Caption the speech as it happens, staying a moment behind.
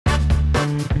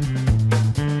Welcome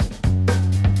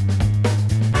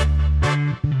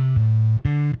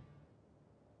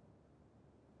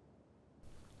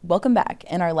back.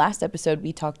 In our last episode,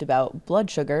 we talked about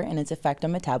blood sugar and its effect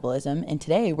on metabolism. And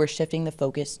today we're shifting the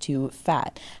focus to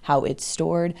fat, how it's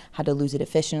stored, how to lose it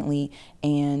efficiently,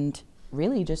 and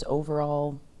really just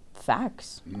overall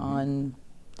facts on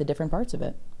the different parts of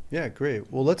it. Yeah,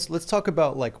 great. Well, let's talk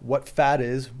about like what fat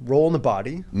is, role in the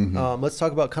body. Let's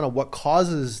talk about kind of what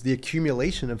causes the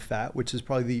accumulation of fat, which is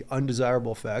probably the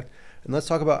undesirable effect. And let's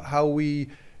talk about how we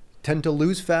tend to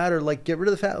lose fat or like get rid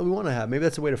of the fat that we want to have. Maybe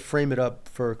that's a way to frame it up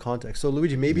for context. So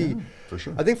Luigi, maybe, for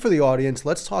sure. I think for the audience,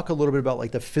 let's talk a little bit about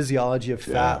like the physiology of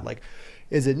fat. Like,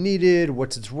 is it needed?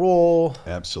 What's its role?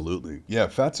 Absolutely. Yeah,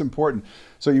 fat's important.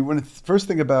 So you want to first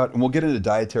think about, and we'll get into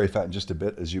dietary fat in just a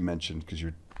bit, as you mentioned, because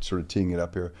you're sort of teeing it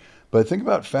up here. But think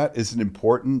about fat as an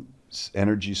important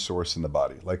energy source in the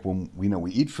body. Like when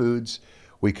we eat foods,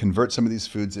 we convert some of these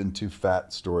foods into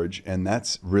fat storage, and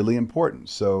that's really important.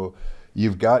 So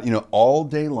you've got, all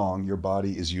day long, your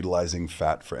body is utilizing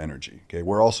fat for energy. Okay,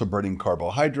 we're also burning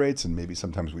carbohydrates, and maybe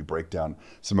sometimes we break down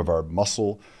some of our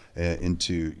muscle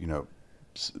into,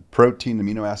 protein,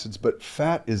 amino acids. But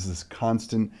fat is this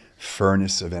constant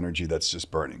furnace of energy that's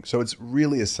just burning. So it's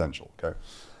really essential. Okay,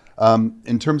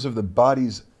 in terms of the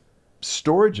body's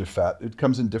storage of fat, it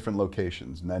comes in different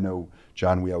locations. And I know,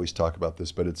 John, we always talk about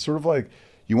this, but it's sort of like,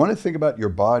 you want to think about your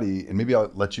body, and maybe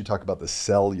I'll let you talk about the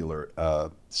cellular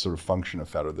sort of function of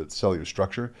fat or the cellular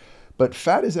structure. But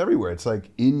fat is everywhere. It's like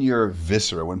in your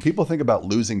viscera. When people think about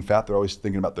losing fat, they're always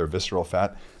thinking about their visceral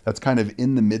fat. That's kind of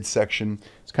in the midsection.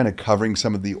 It's kind of covering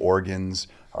some of the organs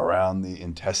around the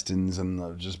intestines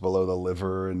and just below the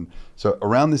liver. And so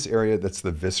around this area, that's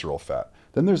the visceral fat.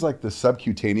 Then there's like the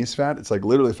subcutaneous fat. It's like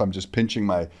literally if I'm just pinching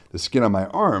the skin on my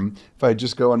arm, if I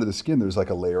just go under the skin, there's like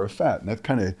a layer of fat. And that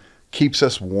kind of keeps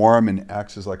us warm and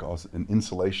acts as like an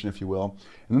insulation, if you will.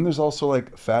 And then there's also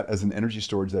like fat as an energy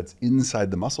storage that's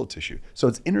inside the muscle tissue. So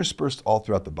it's interspersed all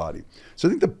throughout the body. So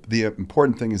I think the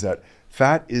important thing is that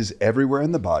fat is everywhere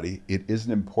in the body. It is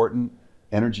an important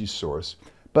energy source.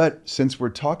 But since we're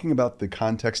talking about the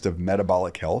context of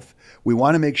metabolic health, we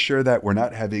want to make sure that we're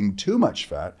not having too much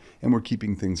fat and we're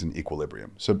keeping things in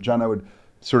equilibrium. So John, I would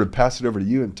sort of pass it over to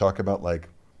you and talk about like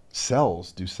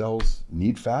cells. Do cells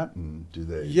need fat, and do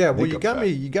they? Yeah, well, you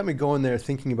got me going there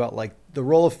thinking about like the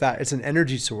role of fat. It's an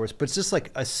energy source, but it's just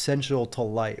like essential to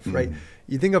life, right?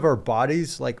 You think of our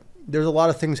bodies, like there's a lot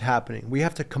of things happening. We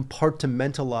have to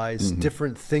compartmentalize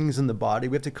different things in the body.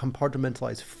 We have to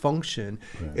compartmentalize function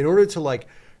in order to like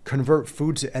convert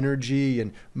food to energy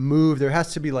and move. There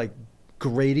has to be like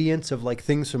gradients of like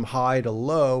things from high to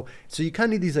low. So you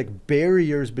kind of need these like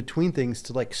barriers between things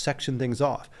to like section things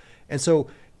off. And so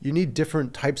you need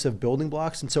different types of building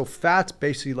blocks. And so fats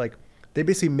basically like, they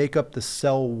basically make up the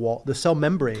cell wall, the cell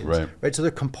membranes, right? So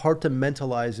they're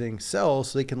compartmentalizing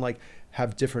cells so they can like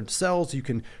have different cells. You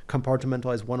can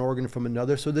compartmentalize one organ from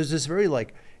another. So there's this very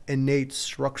like innate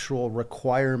structural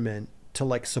requirement to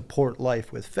like support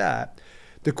life with fat.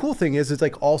 The cool thing is it's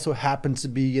like also happens to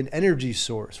be an energy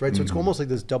source, right? So it's almost like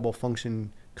this double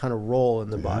function kind of role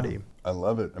in the body. I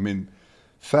love it. I mean,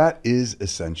 fat is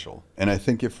essential. And I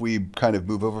think if we kind of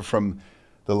move over from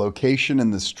the location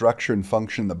and the structure and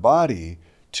function of the body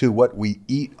to what we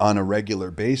eat on a regular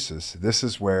basis, this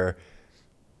is where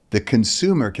the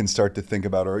consumer can start to think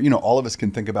about, or all of us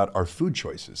can think about our food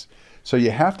choices. So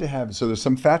you have to have, so there's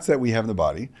some fats that we have in the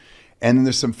body, and then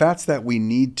there's some fats that we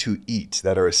need to eat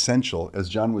that are essential, as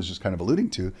John was just kind of alluding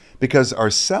to, because our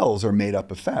cells are made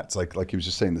up of fats. Like he was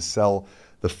just saying, the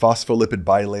phospholipid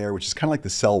bilayer, which is kind of like the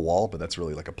cell wall, but that's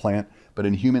really like a plant. But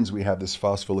in humans, we have this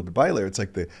phospholipid bilayer. It's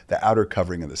like the outer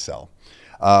covering of the cell.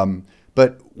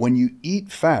 But when you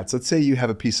eat fats, let's say you have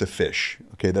a piece of fish,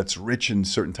 okay, that's rich in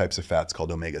certain types of fats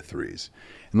called omega-3s.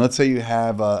 And let's say you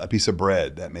have a piece of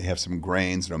bread that may have some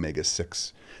grains and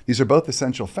omega-6. These are both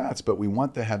essential fats, but we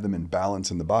want to have them in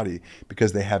balance in the body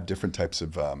because they have different types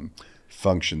of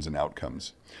functions and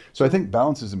outcomes. So I think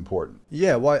balance is important.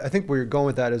 Yeah, well, I think where you're going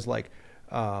with that is like,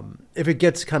 if it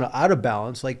gets kind of out of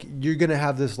balance, like you're going to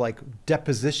have this like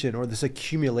deposition or this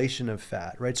accumulation of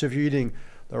fat, right? So if you're eating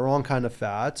the wrong kind of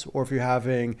fats, or if you're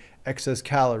having excess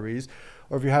calories,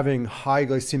 or if you're having high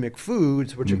glycemic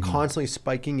foods, which are constantly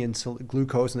spiking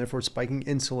glucose and therefore spiking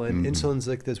insulin. Insulin's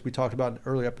like this, we talked about in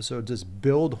earlier episodes, this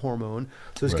build hormone.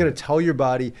 So it's going to tell your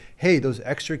body, hey, those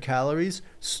extra calories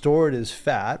stored as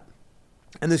fat.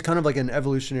 And there's kind of like an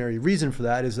evolutionary reason for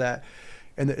that is that,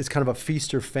 and it's kind of a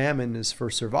feast or famine is for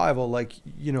survival. Like,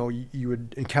 you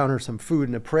would encounter some food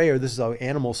in a prey, or this is how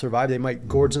animals survive. They might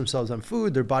gorge themselves on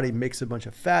food. Their body makes a bunch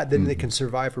of fat. Then they can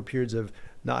survive for periods of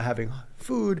not having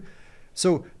food.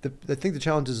 So I think the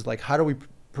challenge is like, how do we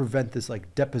prevent this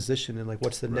like deposition, and like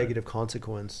what's the negative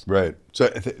consequence? Right. So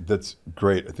I think that's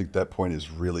great. I think that point is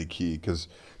really key, because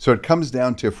so it comes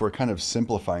down to, if we're kind of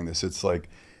simplifying this, it's like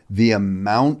the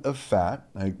amount of fat,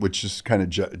 like, which is kind of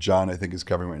John, I think, is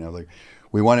covering right now. Like,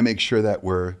 we want to make sure that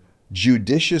we're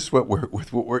judicious with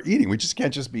what we're eating. We just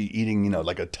can't just be eating,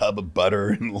 like a tub of butter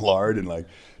and lard and like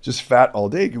just fat all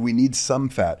day. We need some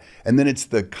fat. And then it's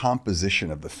the composition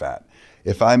of the fat.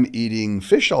 If I'm eating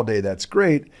fish all day, that's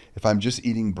great. If I'm just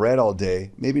eating bread all day,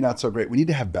 maybe not so great. We need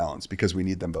to have balance, because we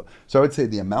need them both. So I would say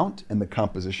the amount and the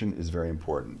composition is very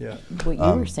important. Yeah. What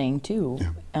you were saying too,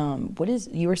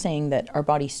 you were saying that our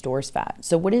body stores fat.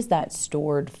 So what is that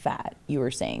stored fat you were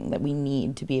saying that we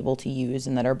need to be able to use,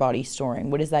 and that our body's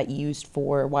storing? What is that used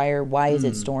for? Why is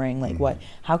it storing? Like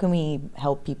how can we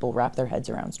help people wrap their heads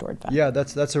around stored fat? Yeah,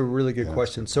 that's a really good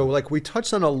question. So like we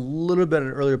touched on a little bit in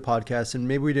an earlier podcast, and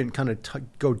maybe we didn't kind of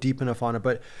go deep enough on it,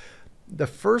 but the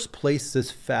first place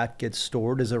this fat gets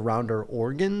stored is around our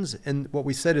organs. And what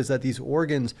we said is that these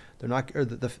organs, they're not, or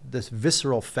this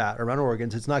visceral fat around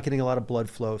organs, it's not getting a lot of blood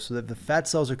flow. So that the fat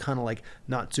cells are kind of like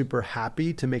not super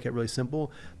happy, to make it really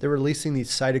simple. They're releasing these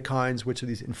cytokines, which are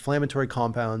these inflammatory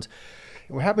compounds.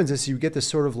 And what happens is you get this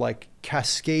sort of like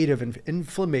cascade of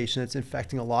inflammation that's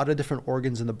infecting a lot of different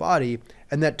organs in the body.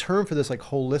 And that term for this like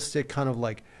holistic kind of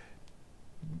like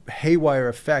haywire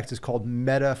effect is called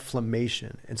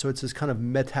metaflammation. And so it's this kind of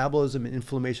metabolism and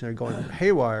inflammation that are going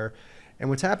haywire. And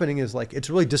what's happening is like it's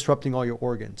really disrupting all your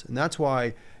organs. And that's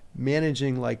why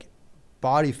managing like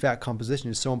body fat composition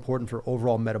is so important for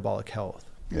overall metabolic health.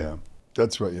 Yeah,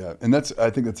 that's right. Yeah. And I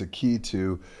think that's a key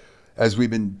to, as we've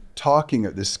been talking,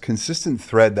 this consistent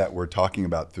thread that we're talking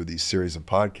about through these series of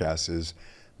podcasts is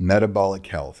metabolic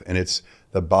health. And it's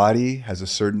the body has a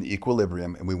certain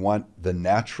equilibrium, and we want the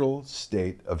natural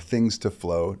state of things to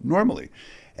flow normally.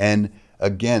 And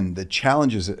again, the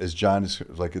challenges, as John is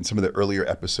like in some of the earlier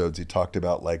episodes, he talked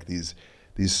about like these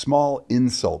small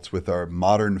insults with our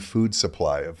modern food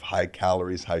supply of high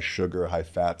calories, high sugar, high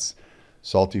fats,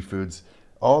 salty foods.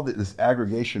 All this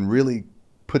aggregation really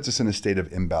puts us in a state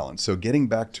of imbalance. So getting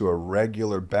back to a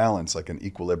regular balance, like an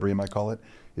equilibrium, I call it,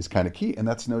 is kind of key. And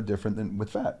that's no different than with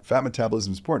fat. Fat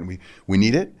metabolism is important. We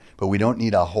need it, but we don't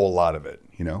need a whole lot of it.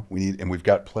 And we've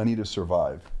got plenty to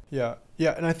survive. Yeah.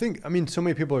 Yeah. And I think, so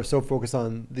many people are so focused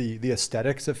on the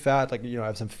aesthetics of fat, like, I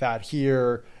have some fat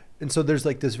here. And so there's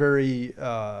like this very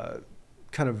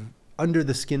kind of under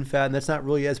the skin fat, and that's not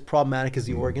really as problematic as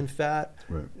the organ fat.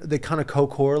 Right. They kind of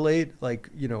co-correlate, like,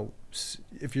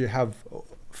 if you have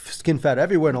skin fat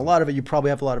everywhere, and a lot of it, you probably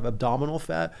have a lot of abdominal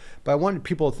fat. But I want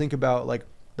people to think about like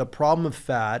the problem of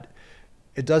fat.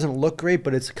 It doesn't look great,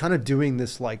 but it's kind of doing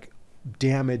this like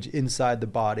damage inside the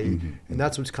body. And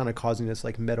that's what's kind of causing this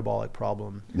like metabolic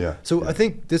problem. Yeah. So I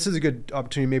think this is a good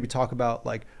opportunity to maybe talk about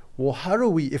like, well, how do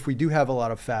we, if we do have a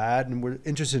lot of fat and we're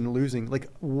interested in losing, like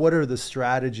what are the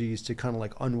strategies to kind of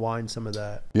like unwind some of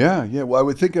that? Yeah. Well,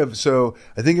 I think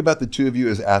about the two of you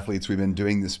as athletes. We've been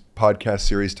doing this podcast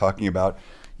series talking about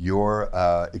your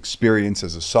experience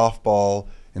as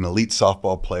an elite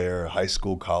softball player, high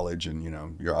school, college, and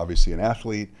you're obviously an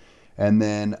athlete. And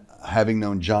then having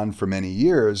known John for many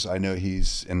years, I know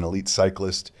he's an elite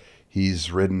cyclist.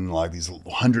 He's ridden like these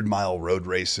 100-mile road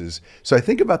races. So I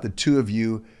think about the two of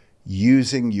you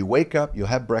you wake up, you'll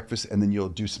have breakfast, and then you'll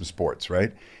do some sports,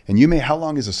 right? And how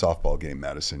long is a softball game,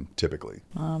 Madison, typically?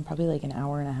 Probably like an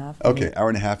hour and a half. Maybe. Okay, hour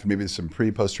and a half, and maybe there's some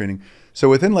post training. So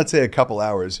within, let's say, a couple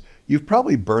hours, you've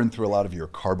probably burned through a lot of your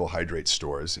carbohydrate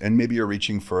stores, and maybe you're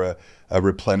reaching for a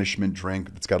replenishment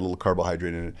drink that's got a little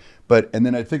carbohydrate in it. And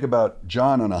then I think about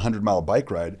John on a 100-mile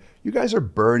bike ride. You guys are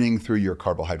burning through your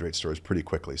carbohydrate stores pretty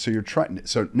quickly.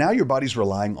 So now your body's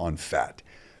relying on fat.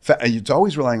 It's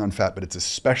always relying on fat, but it's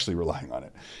especially relying on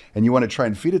it. And you want to try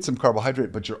and feed it some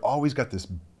carbohydrate, but you're always got this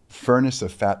furnace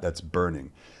of fat that's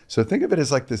burning. So think of it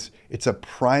as like this, it's a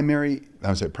primary, I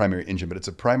would say primary engine, but it's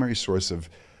a primary source of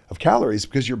calories,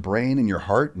 because your brain and your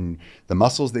heart and the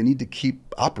muscles, they need to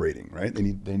keep operating, right? They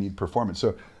need performance.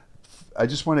 So I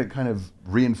just want to kind of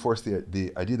reinforce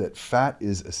the idea that fat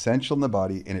is essential in the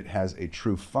body, and it has a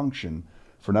true function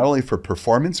for not only for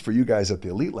performance for you guys at the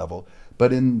elite level,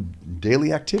 but in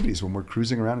daily activities when we're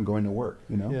cruising around and going to work.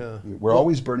 Yeah. We're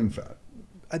always burning fat.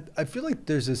 I feel like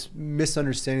there's this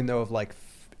misunderstanding though of like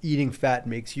eating fat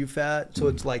makes you fat. So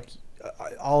it's like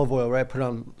olive oil, right? Put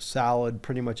on salad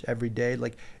pretty much every day.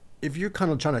 Like if you're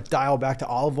kind of trying to dial back to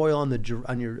olive oil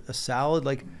on your salad,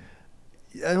 like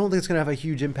I don't think it's going to have a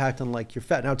huge impact on like your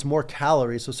fat. Now it's more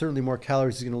calories, so certainly more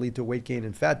calories is going to lead to weight gain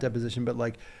and fat deposition. But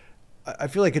like I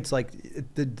feel like it's like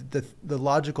the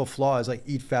logical flaw is like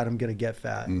eat fat, I'm going to get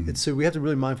fat. It's, so we have to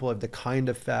really mindful of the kind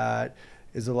of fat.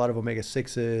 Is a lot of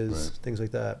omega-6s, things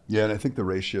like that. Yeah, and I think the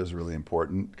ratio is really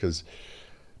important because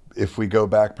if we go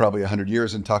back probably 100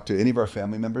 years and talk to any of our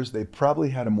family members, they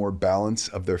probably had a more balance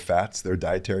of their fats, their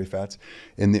dietary fats.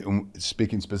 And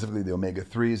speaking specifically the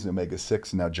omega-3s and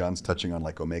omega-6, and now John's touching on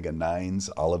like omega-9s,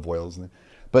 olive oils.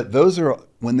 But those are,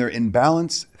 when they're in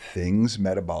balance, things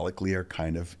metabolically are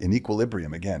kind of in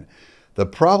equilibrium again. The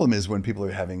problem is when people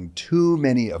are having too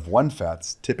many of one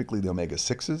fats, typically the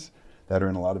omega-6s, that are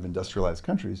in a lot of industrialized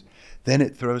countries, then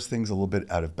it throws things a little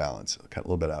bit out of balance, a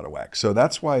little bit out of whack. So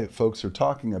that's why folks are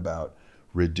talking about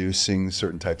reducing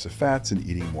certain types of fats and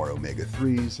eating more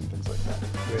omega-3s and things like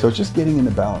that. Great. So it's just getting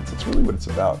into balance. It's really what it's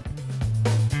about.